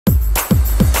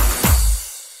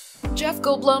Jeff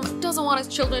Goldblum doesn't want his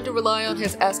children to rely on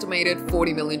his estimated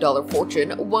 $40 million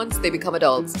fortune once they become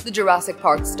adults. The Jurassic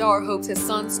Park star hopes his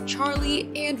sons Charlie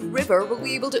and River will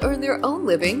be able to earn their own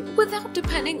living without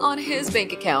depending on his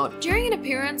bank account. During an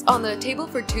appearance on the Table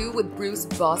for Two with Bruce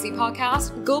Bossy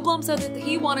podcast, Goldblum said that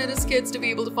he wanted his kids to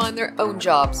be able to find their own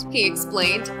jobs. He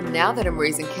explained, "Now that I'm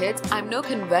raising kids, I'm no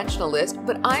conventionalist,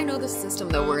 but I know the system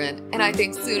that we're in, and I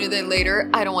think sooner than later,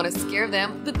 I don't want to scare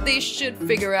them, but they should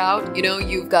figure out,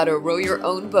 you've got to row your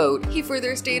own boat." He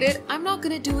further stated, "I'm not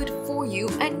going to do it for you,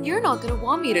 and you're not going to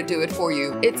want me to do it for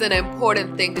you. It's an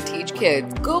important thing to teach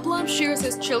kids." Goldblum shares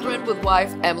his children with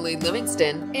wife Emily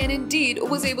Livingston, and indeed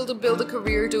was able to build a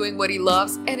career doing what he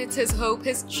loves, and it's his hope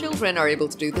his children are able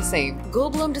to do the same.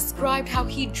 Goldblum described how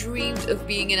he dreamed of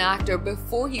being an actor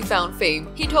before he found fame.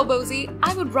 He told Bossy,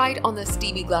 "I would write on the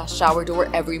steamy glass shower door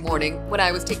every morning when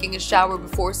I was taking a shower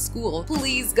before school,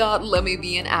 'Please God, let me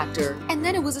be an actor.' And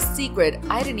then it was a secret.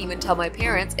 I didn't even tell my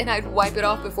parents, and I'd wipe it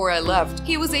off before I left."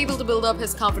 He was able to build up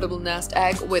his comfortable nest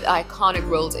egg with iconic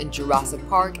roles in Jurassic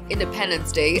Park,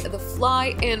 Independence Day, The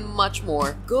Fly, and much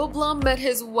more. Goldblum met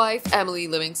his wife Emily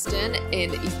Livingston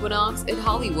in Equinox in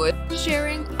Hollywood,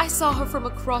 sharing, "I saw her from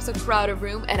across a crowded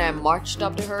room and I marched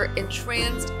up to her,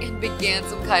 entranced, and began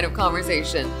some kind of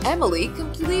conversation." Emily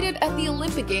competed at the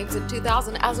Olympic Games in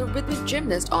 2000 as a rhythmic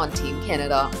gymnast on Team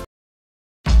Canada.